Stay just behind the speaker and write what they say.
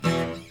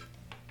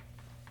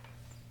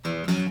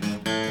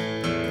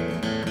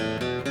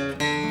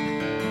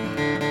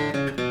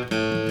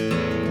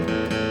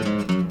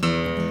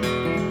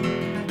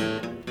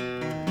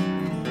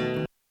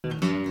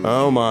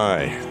Oh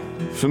my,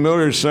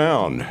 familiar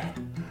sound.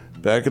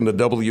 Back in the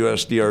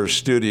WSDR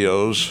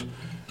studios,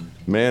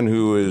 man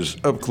who is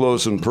up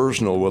close and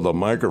personal with a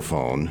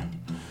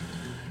microphone.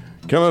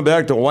 Coming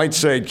back to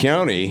Whiteside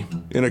County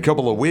in a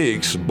couple of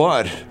weeks,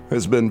 but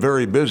has been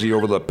very busy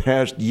over the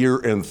past year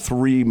and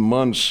 3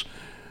 months.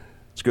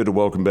 It's good to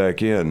welcome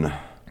back in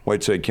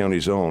Whiteside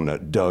County's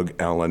own Doug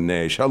Allen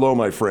Nash. Hello,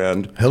 my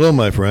friend. Hello,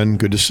 my friend.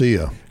 Good to see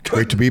you.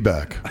 Great to be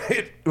back.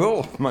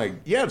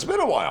 It's been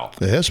a while.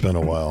 It has been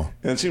a while.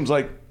 And it seems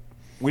like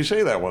we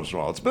say that once in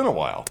a while. It's been a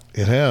while.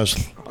 It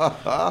has.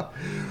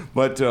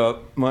 But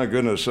my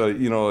goodness,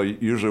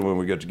 usually when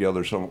we get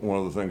together, one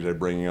of the things I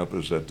bring up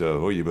is that,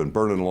 you've been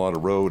burning a lot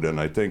of road. And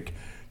I think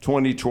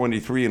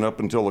 2023 and up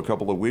until a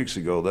couple of weeks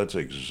ago, that's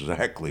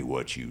exactly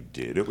what you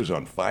did. It was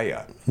on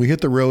fire. We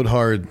hit the road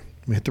hard.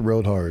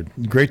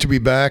 Great to be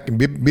back and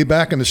be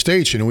back in the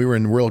States. We were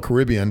in the Royal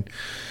Caribbean,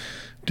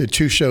 did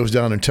 2 shows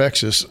down in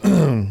Texas,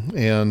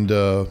 and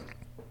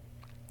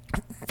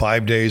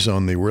 5 days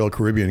on the Royal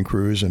Caribbean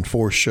cruise and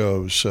 4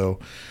 shows. So,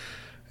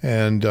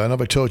 and I don't know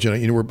if I told you,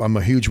 I'm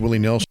a huge Willie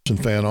Nelson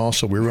fan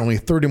also. We were only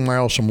 30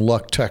 miles from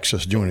Luck,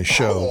 Texas doing a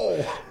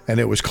show, and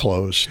it was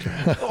closed.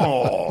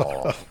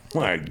 Oh,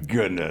 my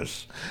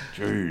goodness.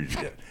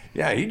 Jeez.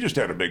 Yeah, he just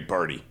had a big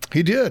party.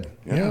 He did,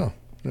 yeah.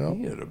 Yep.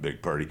 He had a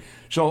big party.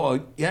 So,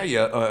 out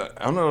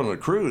on the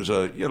cruise, you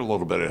had a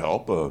little bit of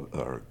help.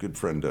 Our good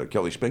friend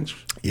Kelly Spinks.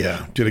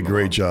 Yeah, did a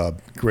great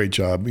job. Great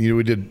job.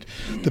 We did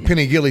the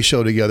Penny Gilly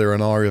show together on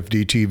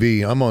RFD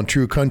TV. I'm on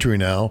True Country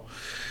now,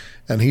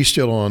 and he's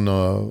still on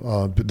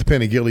the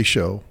Penny Gilly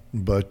show.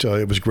 But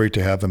it was great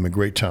to have him, a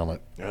great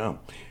talent. Yeah.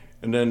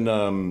 And then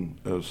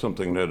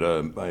something that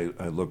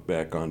I look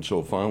back on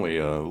so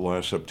fondly,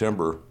 last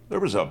September, there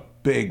was a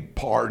big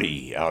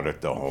party out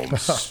at the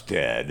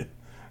homestead.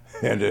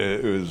 And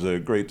it was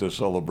great to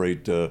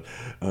celebrate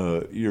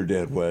your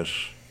dad, Wes.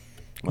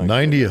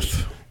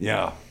 90th.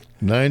 Yeah.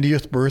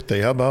 90th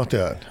birthday. How about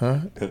that,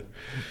 huh?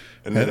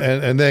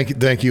 And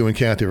thank you and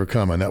Kathy for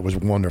coming. That was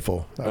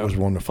wonderful. Oh,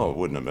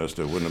 wouldn't have missed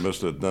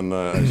it. Then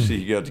I see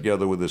he got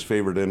together with his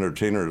favorite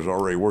entertainer who's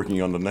already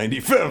working on the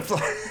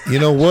 95th. You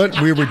know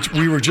what? We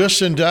were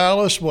just in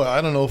Dallas,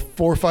 4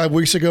 or 5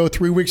 weeks ago,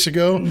 3 weeks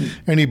ago,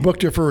 and he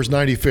booked it for his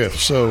 95th.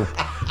 So...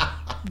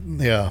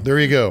 yeah, there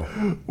you go.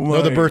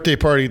 Another birthday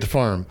party at the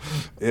farm.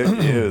 It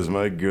is,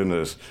 my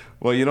goodness.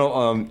 Well,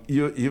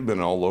 you've been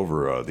all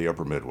over the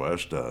upper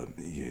Midwest, a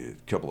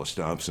couple of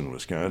stops in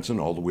Wisconsin,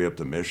 all the way up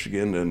to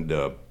Michigan, and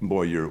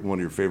one of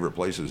your favorite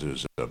places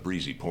is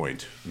Breezy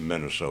Point,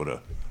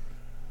 Minnesota.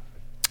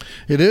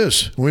 It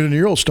is. We went to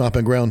your old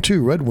stomping ground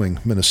too, Red Wing,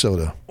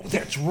 Minnesota. Oh,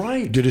 that's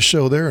right. Did a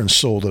show there and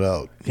sold it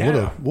out.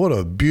 Yeah. What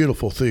a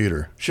beautiful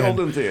theater.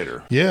 Sheldon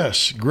Theater.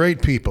 Yes,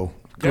 great people.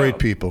 Great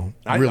people.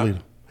 Really.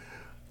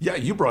 Yeah,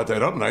 you brought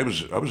that up, and I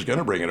was going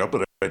to bring it up,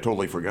 but I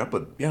totally forgot.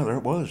 But yeah, there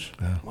it was.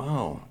 Yeah.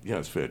 Wow. Yeah,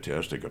 it's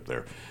fantastic up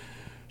there.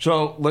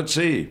 So let's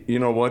see. You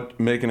know what?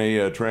 Making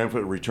a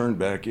triumphant return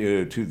back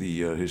to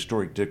the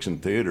historic Dixon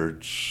Theater.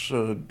 It's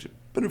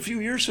been a few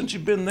years since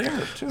you've been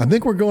there, too. I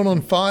think we're going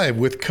on 5.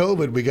 With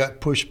COVID, we got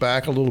pushed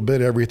back a little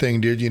bit.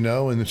 Everything did,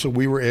 and so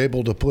we were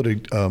able to put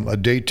a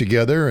date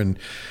together, and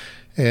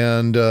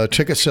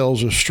ticket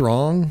sales are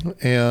strong,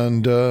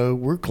 and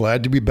we're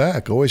glad to be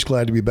back. Always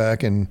glad to be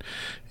back and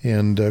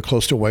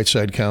close to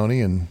Whiteside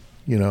County and,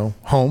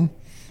 home.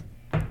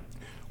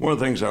 One of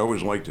the things I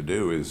always like to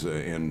do is, I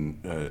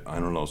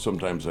don't know,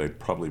 sometimes I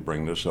probably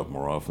bring this up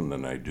more often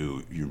than I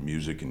do your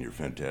music and your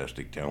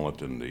fantastic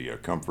talent and the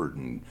comfort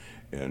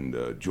and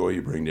joy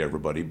you bring to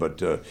everybody.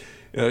 But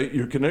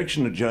your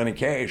connection to Johnny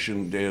Cash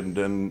and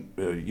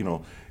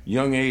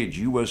young age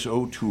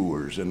USO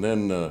tours, and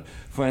then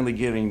finally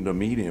getting to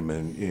meet him,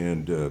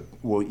 and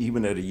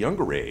even at a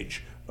younger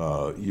age,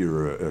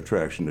 your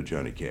attraction to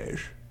Johnny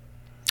Cash.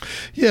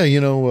 Yeah,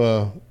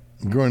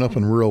 growing up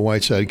in rural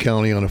Whiteside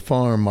County on a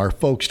farm, our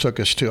folks took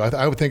us to,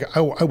 I would think I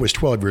was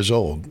 12 years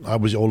old. I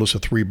was the oldest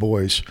of 3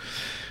 boys.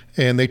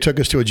 And they took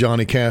us to a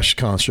Johnny Cash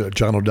concert at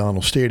John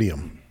O'Donnell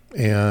Stadium.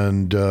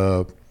 And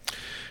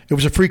it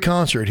was a free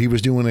concert. He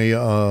was doing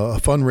a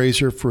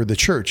fundraiser for the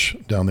church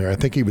down there. I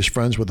think he was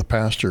friends with the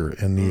pastor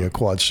in the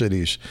Quad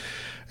Cities.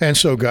 And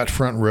so got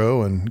front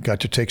row and got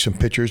to take some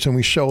pictures. And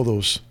we show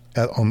those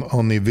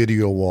on the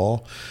video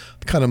wall.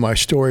 Kind of my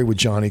story with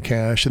Johnny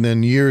Cash. And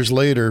then years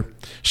later,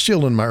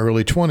 still in my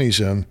early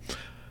 20s,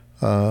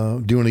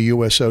 doing a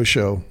USO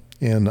show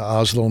in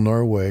Oslo,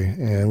 Norway.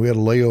 And we had a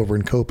layover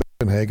in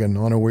Copenhagen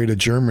on our way to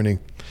Germany.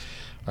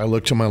 I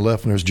looked to my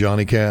left and there's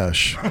Johnny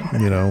Cash,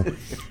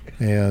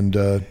 and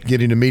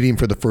getting to meet him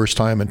for the first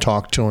time and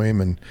talk to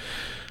him, and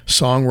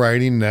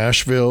songwriting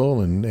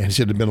Nashville. And he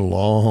said it had been a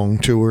long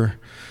tour,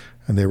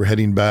 and they were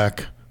heading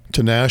back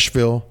to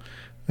Nashville.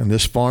 And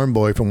this farm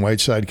boy from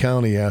Whiteside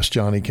County asked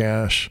Johnny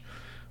Cash,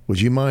 would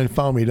you mind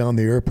following me down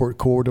the airport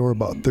corridor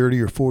about 30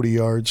 or 40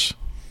 yards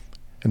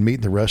and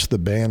meeting the rest of the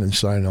band and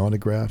signing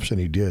autographs? And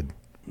he did.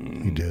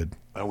 He did.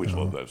 I always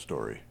love that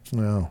story.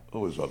 Yeah.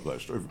 Always love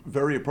that story.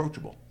 Very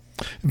approachable.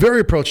 Very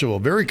approachable,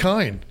 very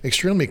kind,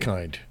 extremely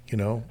kind,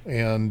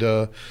 and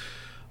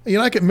You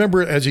know, I can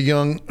remember as a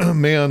young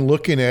man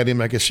looking at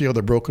him, I could see all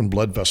the broken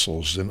blood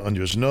vessels and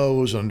under his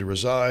nose, under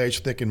his eyes,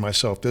 thinking to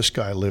myself, this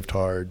guy lived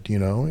hard, you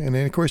know. And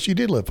then, of course, he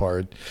did live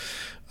hard.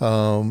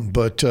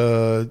 But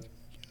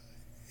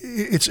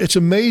it's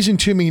amazing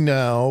to me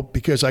now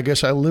because I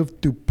guess I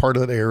lived through part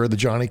of that era, the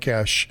Johnny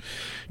Cash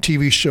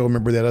TV show. I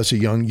remember that as a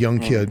young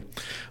kid.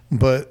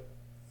 But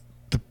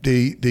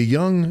the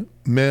young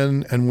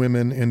men and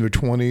women in their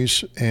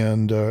 20s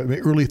and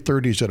early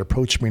 30s that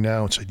approached me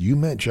now and said, you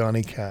met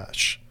Johnny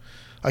Cash.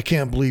 I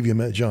can't believe you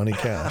met Johnny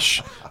Cash.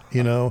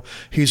 You know,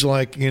 he's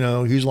like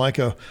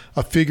a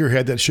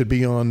figurehead that should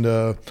be on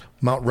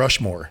Mount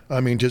Rushmore.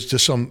 I mean, just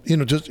some, you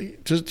know,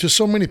 just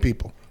so many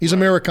people. He's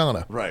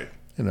Americana. Right.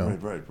 You know.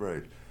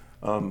 Right.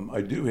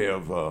 I do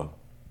have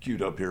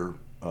queued up here.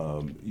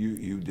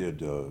 You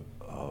did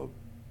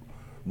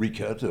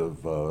recut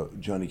of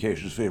Johnny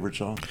Cash's favorite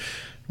song.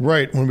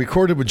 Right. When we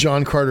recorded with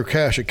John Carter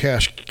Cash at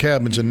Cash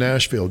Cabins in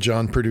Nashville,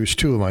 John produced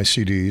 2 of my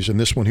CDs, and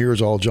this one here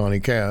is all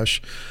Johnny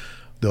Cash.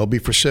 They'll be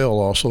for sale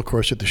also, of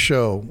course, at the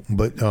show.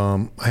 But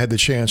I had the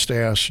chance to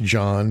ask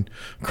John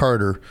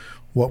Carter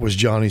what was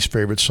Johnny's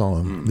favorite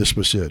song. This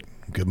was it.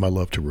 Give My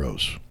Love to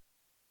Rose.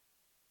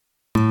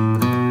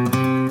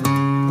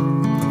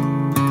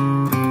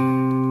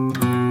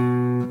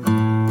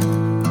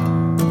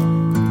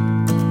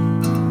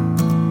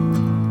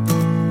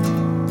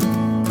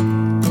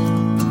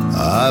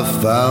 I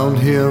found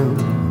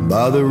him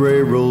by the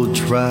railroad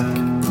track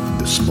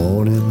this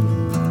morning.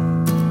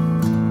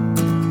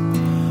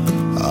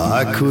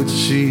 I could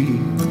see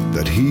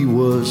that he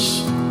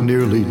was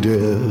nearly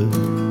dead.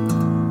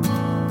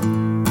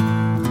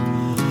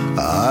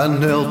 I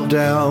knelt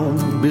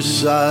down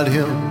beside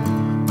him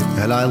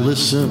and I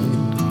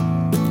listened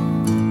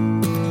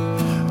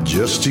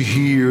just to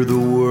hear the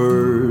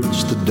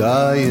words the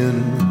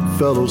dying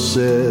fellow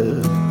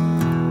said.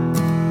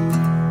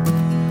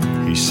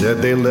 He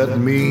said they let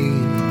me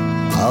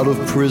out of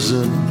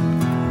prison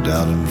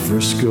down in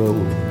Frisco.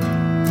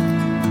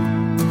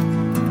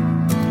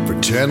 For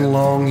 10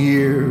 long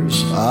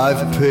years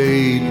I've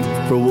paid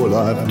for what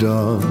I've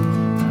done.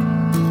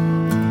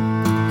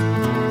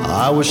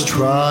 I was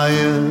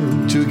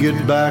trying to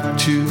get back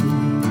to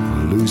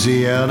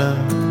Louisiana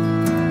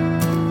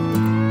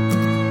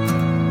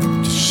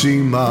to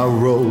see my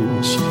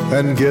Rose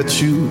and get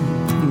to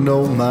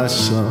know my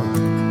son.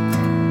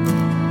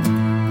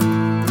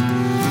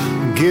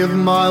 Give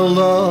my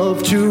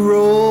love to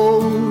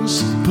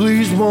Rose,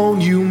 please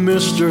won't you,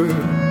 mister?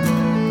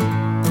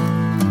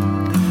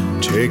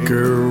 Take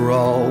her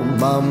all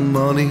my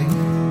money,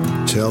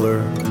 tell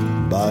her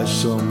buy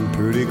some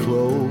pretty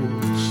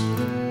clothes.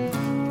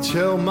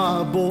 Tell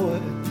my boy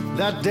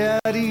that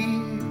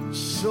daddy's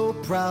so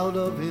proud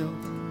of him.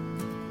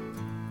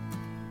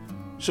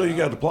 So you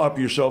got to plop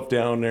yourself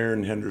down there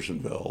in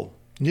Hendersonville.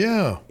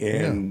 Yeah.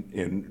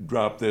 And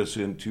drop this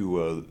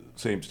into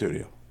same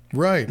studio.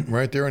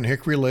 Right there on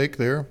Hickory Lake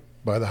there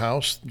by the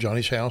house,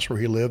 Johnny's house where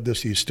he lived.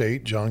 This the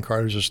estate, John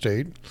Carter's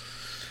estate.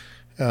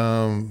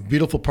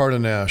 Beautiful part of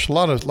Nash. A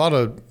lot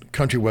of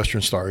country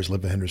western stars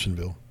live in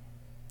Hendersonville.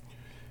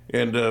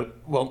 And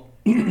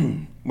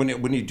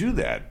when you do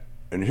that,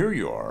 and here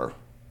you are,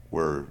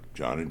 where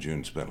John and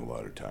June spent a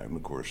lot of time.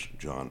 Of course,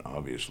 John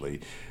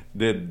obviously.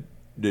 Did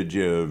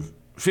you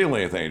feel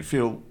anything?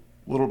 Feel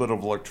a little bit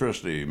of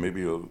electricity,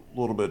 maybe a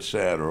little bit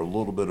sad, or a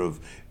little bit of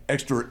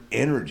extra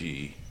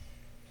energy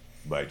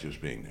by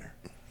just being there?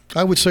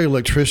 I would say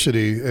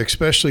electricity,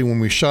 especially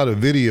when we shot a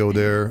video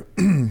there,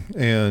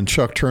 and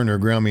Chuck Turner,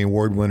 Grammy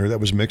Award winner,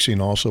 that was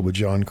mixing also with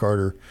John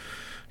Carter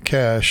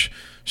Cash,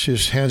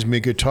 just hands me a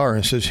guitar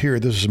and says, "Here,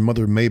 this is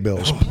Mother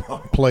Maybell's.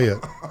 Play it."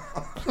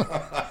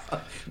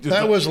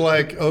 That was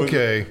like,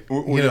 okay,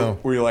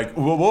 Were you like,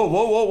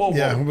 whoa?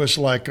 Yeah, it was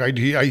like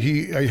he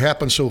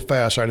happened so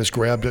fast. I just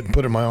grabbed it and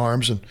put it in my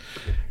arms, and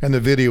the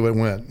video it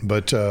went.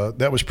 But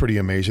that was pretty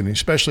amazing,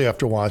 especially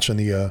after watching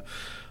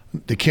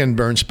the Ken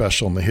Burns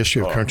special on the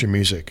history of country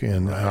music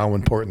and how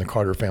important the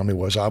Carter family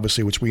was,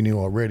 obviously, which we knew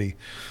already,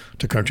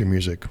 to country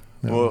music.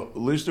 Well,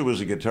 at least it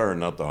was a guitar and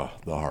not the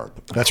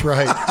harp. That's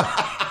right.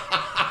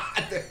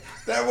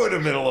 That would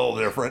have been a little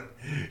different.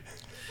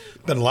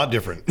 Been a lot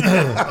different.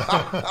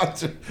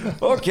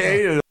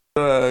 Okay,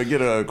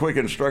 get a quick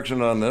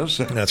instruction on this.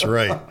 That's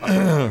right.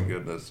 Oh, my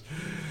goodness.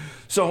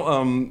 So,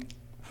 all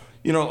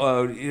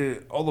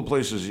the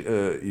places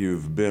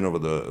you've been over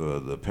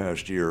the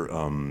past year,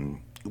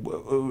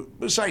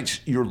 besides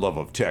your love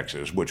of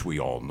Texas, which we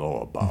all know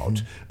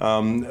about,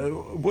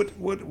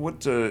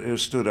 what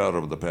has stood out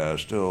over the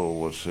past,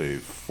 let's say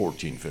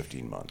 14,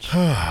 15 months?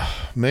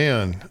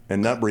 Man.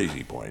 And not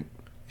Breezy Point.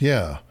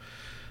 Yeah.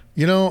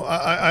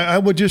 I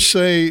would just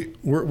say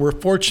we're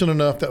fortunate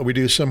enough that we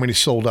do so many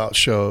sold out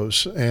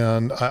shows.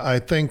 And I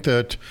think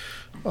that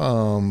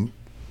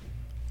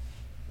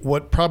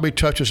what probably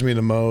touches me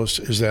the most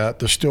is that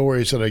the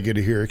stories that I get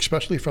to hear,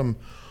 especially from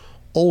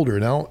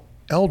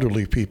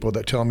elderly people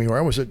that tell me,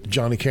 I was at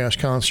Johnny Cash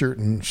concert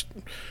and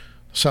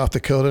South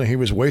Dakota, and he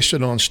was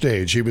wasted on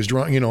stage. He was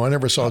drunk. I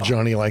never saw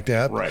Johnny like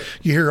that. Right.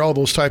 You hear all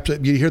those types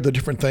of, you hear the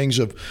different things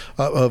of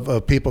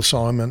people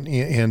saw him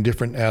in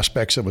different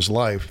aspects of his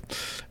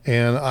life.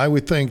 And I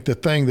would think the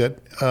thing that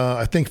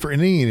I think for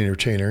any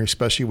entertainer,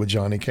 especially with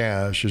Johnny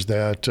Cash, is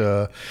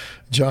that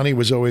Johnny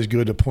was always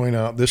good to point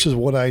out, this is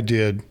what I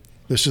did.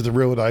 This is the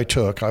road I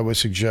took. I would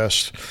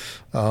suggest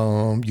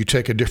you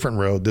take a different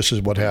road. This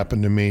is what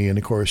happened to me. And,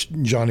 of course,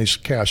 Johnny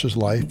Cash's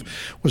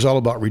life was all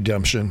about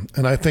redemption.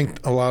 And I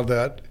think a lot of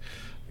that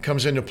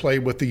comes into play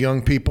with the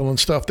young people and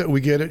stuff that we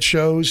get at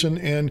shows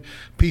and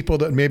people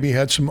that maybe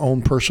had some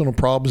own personal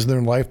problems in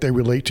their life. They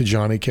relate to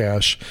Johnny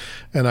Cash.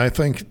 And I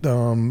think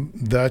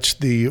that's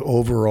the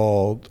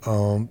overall,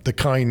 the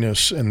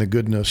kindness and the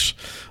goodness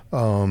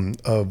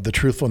of the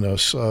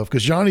truthfulness.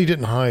 Because Johnny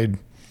didn't hide,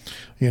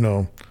 he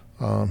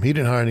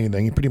didn't hide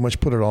anything. He pretty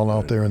much put it all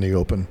out there in the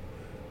open.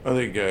 I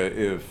think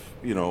if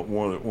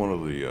one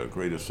of the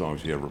greatest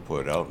songs he ever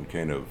put out and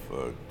kind of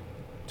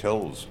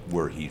tells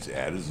where he's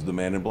at is "The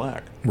Man in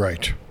Black."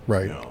 Right.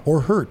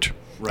 Or "Hurt,"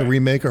 the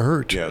remake of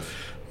 "Hurt." Yes.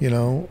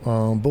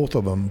 Both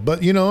of them.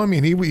 But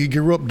he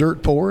grew up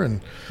dirt poor and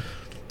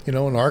in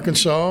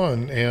Arkansas,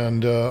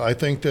 and I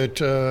think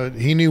that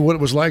he knew what it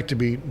was like to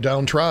be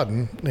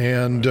downtrodden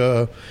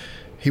and.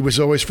 He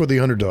was always for the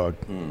underdog,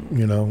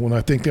 and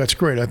I think that's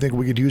great. I think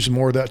we could use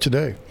more of that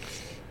today.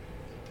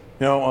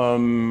 Now,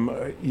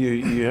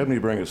 you had me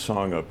bring a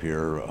song up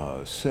here,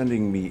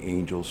 Sending Me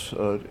Angels.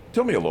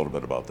 Tell me a little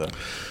bit about that.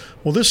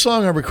 Well, this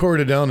song I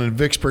recorded down in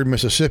Vicksburg,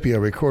 Mississippi. I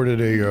recorded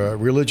a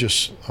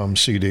religious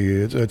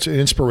CD. It's an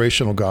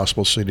inspirational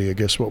gospel CD, I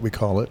guess what we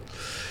call it.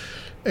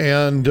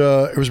 And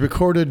it was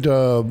recorded,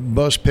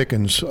 Buzz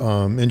Pickens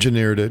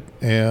engineered it,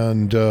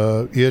 and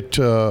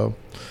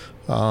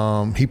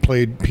he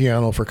played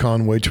piano for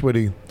Conway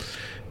Twitty.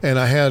 And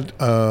I had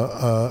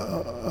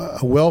a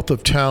wealth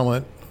of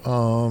talent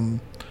from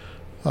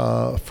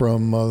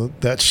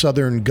that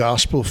southern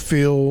gospel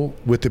feel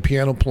with the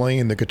piano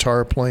playing, the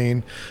guitar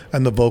playing,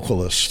 and the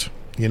vocalist.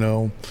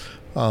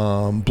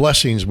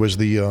 Blessings was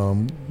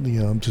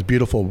this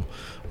beautiful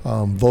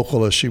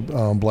vocalist, she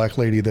black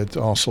lady that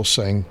also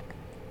sang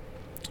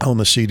on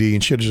the CD,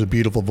 and she had just a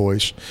beautiful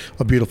voice,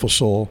 a beautiful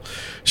soul.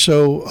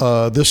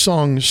 So this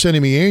song,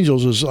 "Sending Me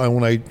Angels," is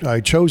when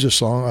I chose this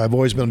song. I've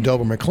always been a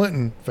Delbert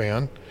McClinton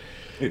fan,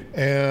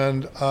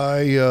 and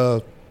I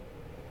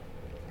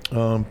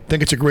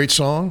think it's a great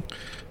song,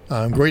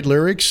 great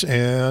lyrics,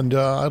 and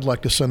I'd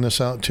like to send this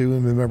out to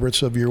in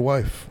remembrance of your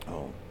wife,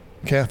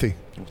 Kathy.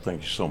 Well,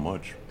 thank you so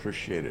much.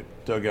 Appreciate it.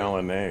 Doug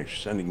Allen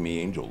Nash, "Sending Me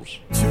Angels."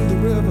 To the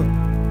river,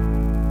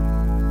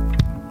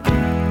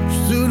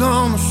 stood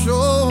on the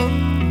shore.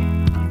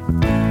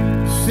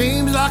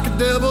 Seems like the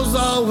devil's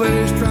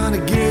always trying to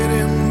get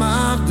in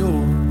my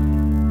door.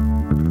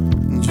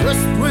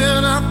 Just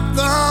when I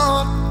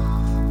thought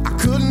I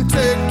couldn't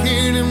take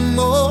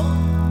anymore,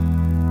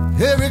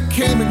 here it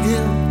came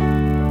again,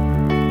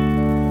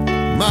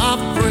 my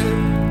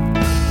friend.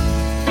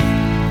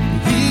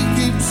 He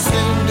keeps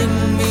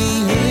sending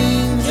me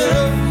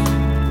angels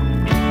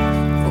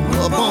from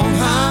up on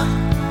high.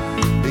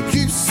 He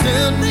keeps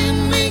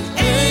sending me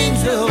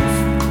angels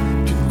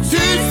to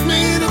teach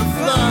me to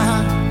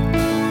fly.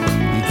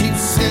 He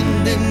keeps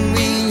sending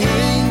me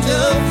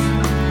angels,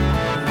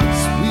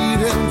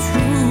 sweet and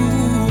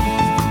true.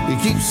 He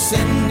keeps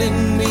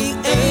sending me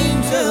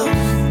angels,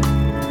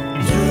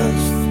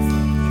 just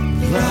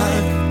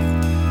like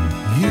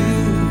you.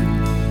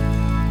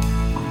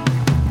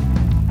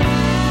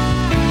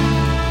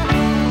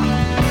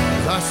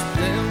 As I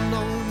stand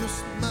on this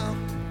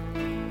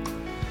mountain.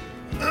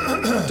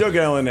 Doug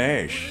Allen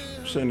Nash,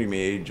 "Sending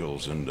Me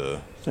Angels," and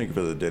thank you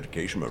for the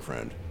dedication, my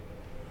friend.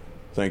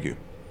 Thank you.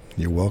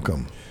 You're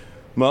welcome.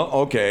 Well,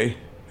 okay.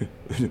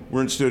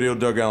 We're in studio,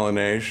 Doug Allen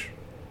Nash,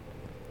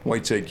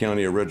 Whiteside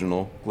County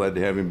original. Glad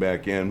to have him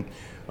back in.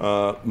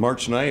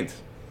 March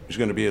 9th, he's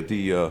going to be at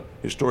the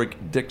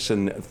historic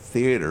Dixon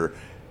Theater.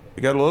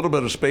 You got a little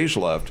bit of space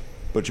left,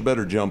 but you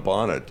better jump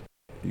on it.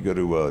 You go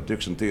to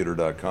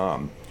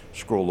DixonTheater.com,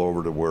 scroll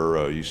over to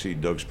where you see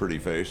Doug's pretty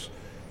face,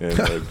 and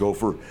go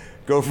for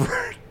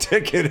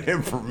ticket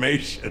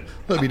information.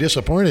 I'll be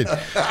disappointed.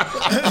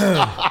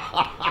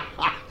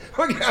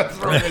 We got to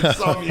throw in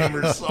some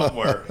humor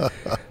somewhere.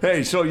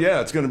 Hey, so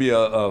yeah, it's going to be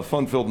a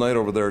fun-filled night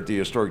over there at the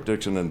historic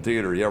Dixon and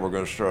Theater. Yeah, we're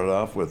going to start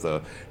off with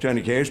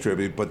Johnny Cash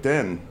tribute, but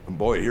then,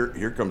 boy,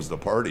 here comes the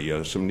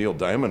party. Some Neil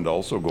Diamond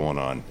also going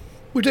on.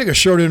 We take a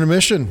short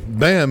intermission.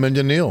 Bam,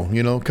 into Neil.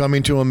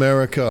 Coming to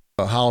America,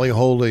 Holly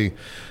Holy.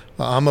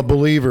 I'm a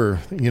Believer,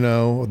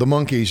 the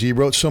Monkees. He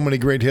wrote so many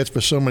great hits for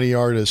so many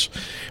artists.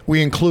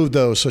 We include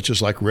those such as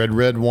like Red,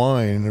 Red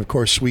Wine, and of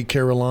course, Sweet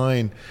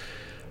Caroline.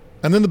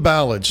 And then the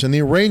ballads. And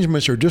the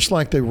arrangements are just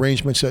like the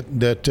arrangements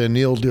that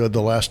Neil did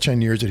the last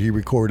 10 years that he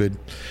recorded.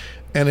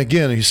 And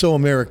again, he's so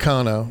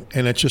Americana,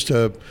 and it's just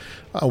a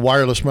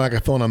wireless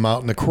microphone. I'm out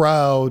in the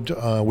crowd.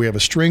 We have a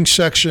string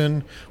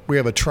section. We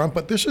have a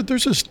trumpet.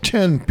 There's just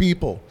 10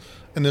 people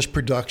in this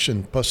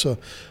production, plus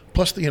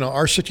plus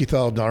our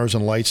 $60,000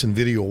 in lights and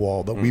video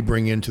wall that we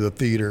bring into the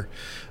theater,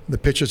 the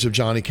pictures of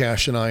Johnny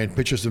Cash and I, and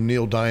pictures of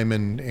Neil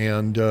Diamond,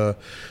 and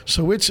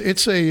so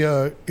it's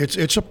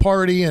a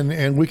party,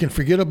 and we can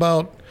forget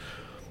about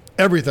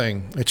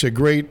everything. It's a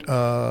great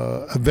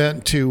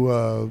event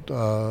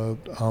to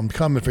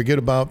come and forget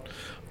about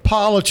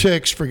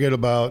politics, forget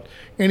about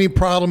any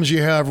problems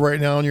you have right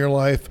now in your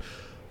life.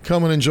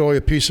 Come and enjoy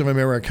a piece of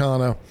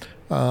Americana.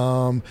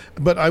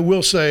 But I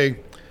will say,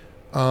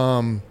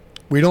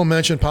 we don't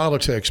mention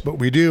politics, but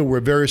we do. We're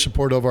very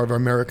supportive of our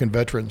American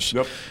veterans.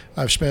 Yep.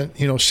 I've spent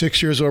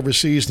 6 years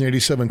overseas in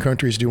 87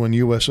 countries doing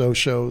USO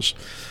shows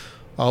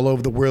all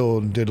over the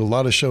world. Did a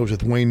lot of shows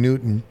with Wayne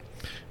Newton,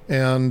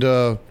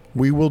 and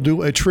we will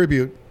do a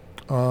tribute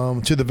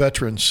to the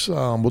veterans.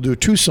 We'll do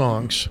 2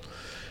 songs,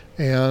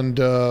 and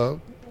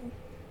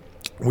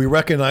we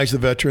recognize the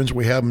veterans.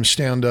 We have them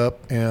stand up,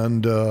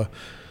 and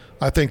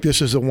I think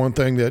this is the one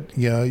thing that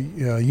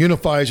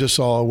unifies us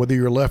all, whether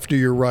you're left or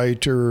you're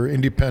right or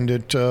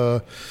independent.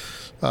 We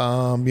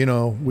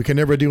can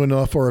never do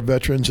enough for our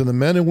veterans and the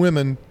men and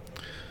women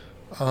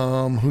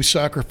who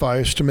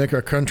sacrificed to make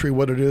our country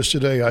what it is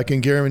today. I can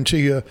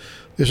guarantee you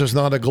this is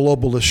not a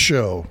globalist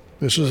show.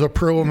 This is a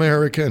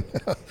pro-American.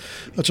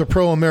 That's a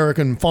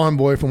pro-American farm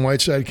boy from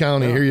Whiteside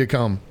County. Yeah. Here you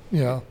come.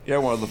 Yeah,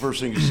 well, the first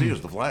thing you see is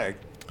the flag.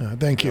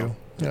 Thank you.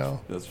 Yeah.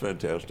 That's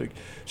fantastic.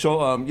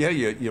 So,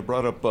 you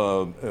brought up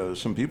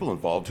some people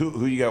involved.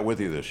 Who you got with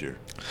you this year?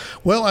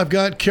 Well, I've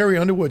got Carrie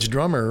Underwood's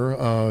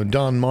drummer,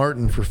 Don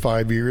Martin, for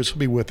 5 years. He'll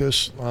be with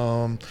us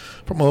from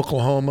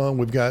Oklahoma.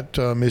 We've got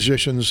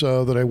musicians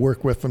that I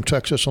work with from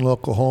Texas and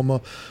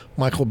Oklahoma.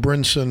 Michael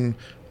Brinson,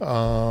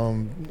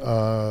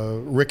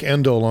 Rick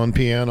Endel on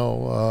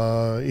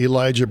piano,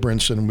 Elijah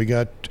Brinson. We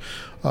got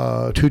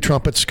 2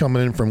 trumpets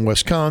coming in from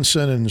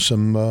Wisconsin and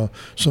some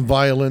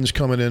violins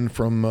coming in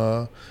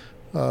from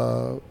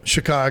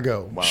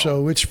Chicago. Wow.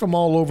 So it's from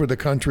all over the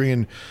country,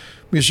 and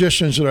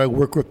musicians that I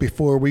worked with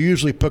before. We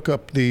usually pick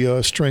up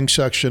the string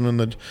section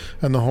and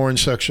the horn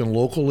section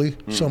locally.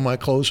 Some of my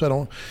close, I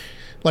don't,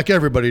 like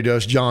everybody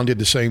does. John did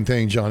the same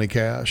thing, Johnny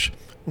Cash.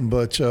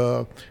 But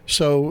it's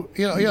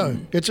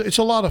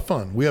a lot of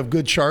fun. We have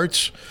good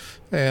charts,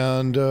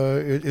 and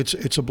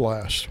it's a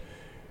blast.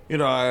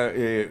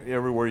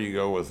 Everywhere you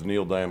go with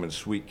Neil Diamond's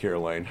Sweet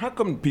Caroline, how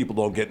come people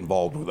don't get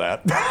involved with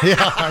that?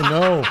 Yeah, I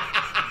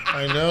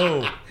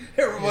know.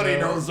 Everybody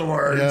knows the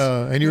words.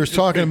 Yeah, and you were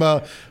talking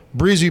about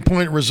Breezy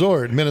Point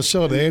Resort,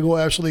 Minnesota. They go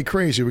absolutely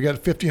crazy. We got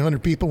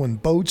 1,500 people in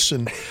boats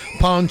and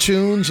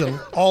pontoons and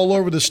all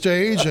over the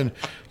stage. And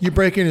you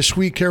break into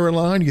Sweet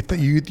Caroline, you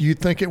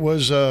think it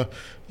was, well,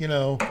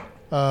 it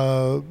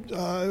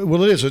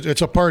is.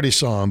 It's a party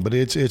song, but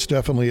it's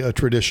definitely a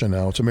tradition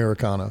now. It's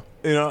Americana.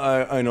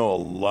 I know a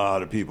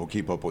lot of people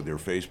keep up with your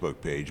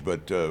Facebook page,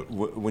 but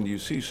when you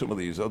see some of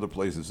these other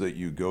places that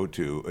you go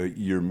to,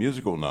 your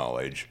musical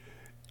knowledge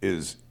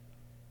is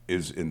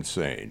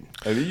insane.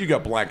 I mean, you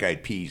got Black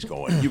Eyed Peas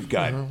going. You've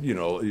got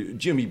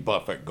Jimmy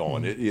Buffett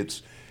going.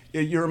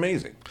 You're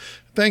amazing.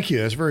 Thank you.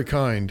 That's very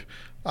kind.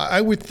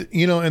 I would,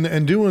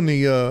 and doing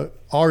the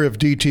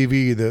RFD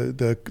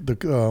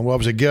TV, I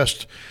was a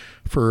guest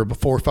for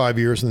 4 or 5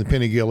 years in the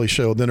Penny Galley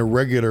show, then a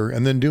regular,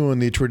 and then doing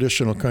the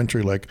traditional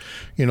country like,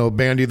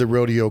 Bandy the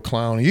Rodeo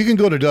Clown. You can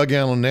go to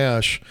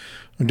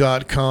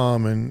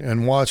DougAllenNash.com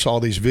and watch all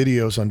these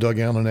videos on Doug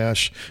Allen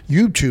Nash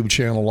YouTube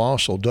channel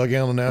also.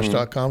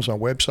 DougAllenNash.com is my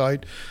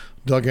website.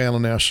 Doug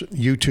Allen Nash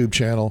YouTube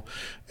channel.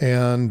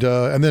 And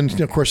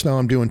then, of course, now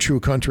I'm doing True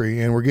Country,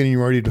 and we're getting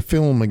ready to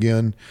film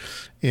again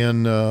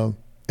in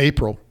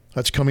April.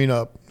 That's coming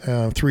up,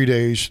 3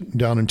 days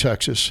down in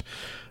Texas.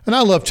 And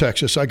I love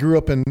Texas. I grew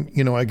up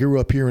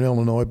here in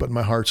Illinois, but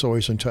my heart's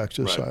always in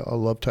Texas. Right. I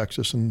love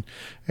Texas, and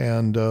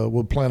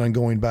we'll plan on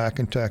going back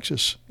in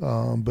Texas.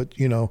 But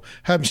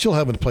still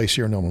having a place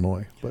here in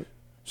Illinois. But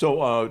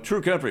so,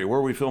 True Country, where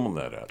are we filming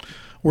that at?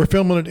 We're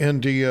filming it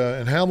in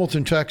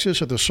Hamilton,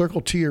 Texas, at the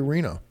Circle T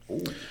Arena.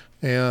 Ooh.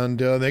 And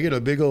they get a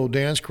big old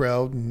dance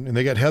crowd, and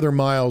they got Heather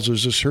Miles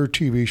as her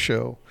TV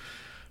show.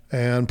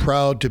 And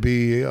proud to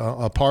be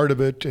a part of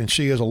it. And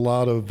she has a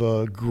lot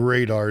of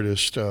great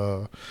artists.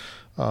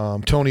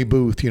 Tony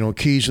Booth,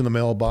 Keys in the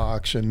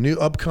Mailbox, and new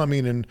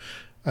upcoming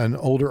and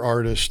older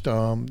artists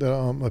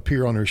that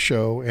appear on her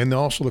show. And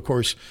also, of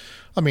course,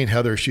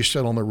 Heather, she's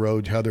still on the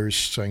road. Heather's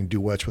sang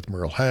duets with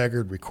Merle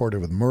Haggard,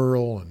 recorded with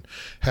Merle, and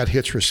had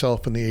hits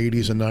herself in the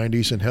 80s and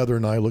 90s. And Heather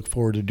and I look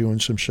forward to doing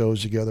some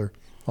shows together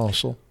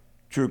also.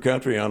 True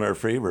Country on our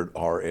favorite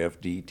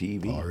RFD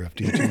TV.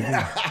 RFD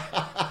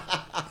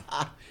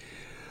TV.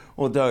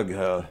 Well, Doug,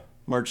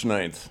 March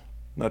 9th,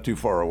 not too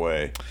far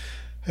away.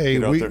 Hey,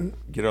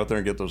 get out there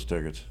and get those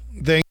tickets.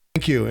 Thank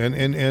you,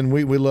 and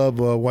we love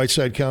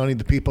Whiteside County,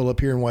 the people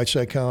up here in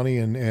Whiteside County,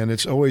 and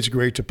it's always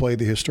great to play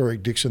the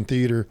historic Dixon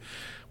Theater,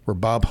 where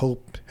Bob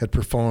Hope had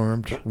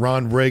performed,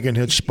 Ron Reagan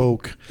had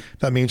spoke.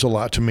 That means a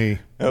lot to me,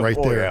 right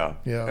there.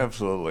 Yeah,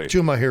 absolutely. 2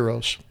 of my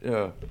heroes.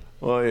 Yeah,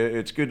 well,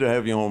 it's good to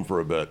have you home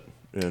for a bit,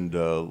 and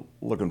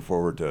looking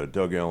forward to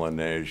Doug Allen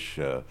Nash,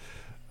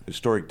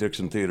 historic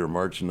Dixon Theater,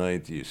 March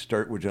 9th. You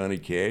start with Johnny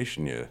Cash,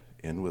 and you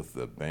end with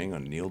the bang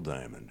on Neil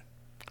Diamond.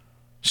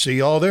 See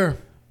y'all there.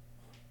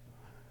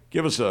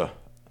 Give us a,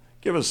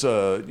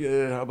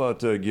 yeah, how about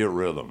Get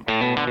Rhythm?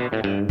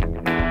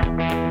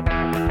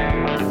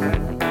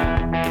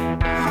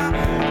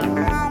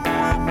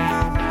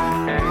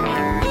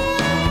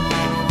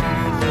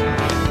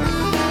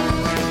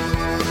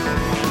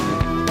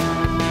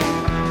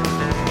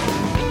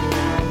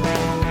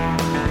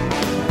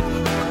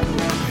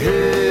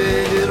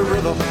 Hey, get a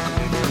rhythm.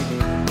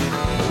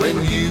 When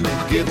you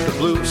get the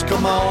blues,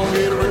 come on,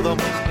 get a rhythm.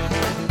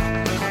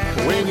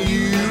 When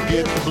you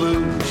get the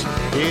blues,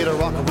 get a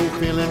rock and roll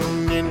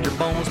feeling in your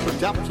bones, put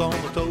taps on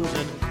the toes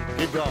and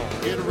get gone.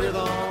 Get a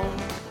rhythm.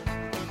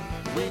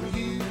 When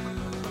you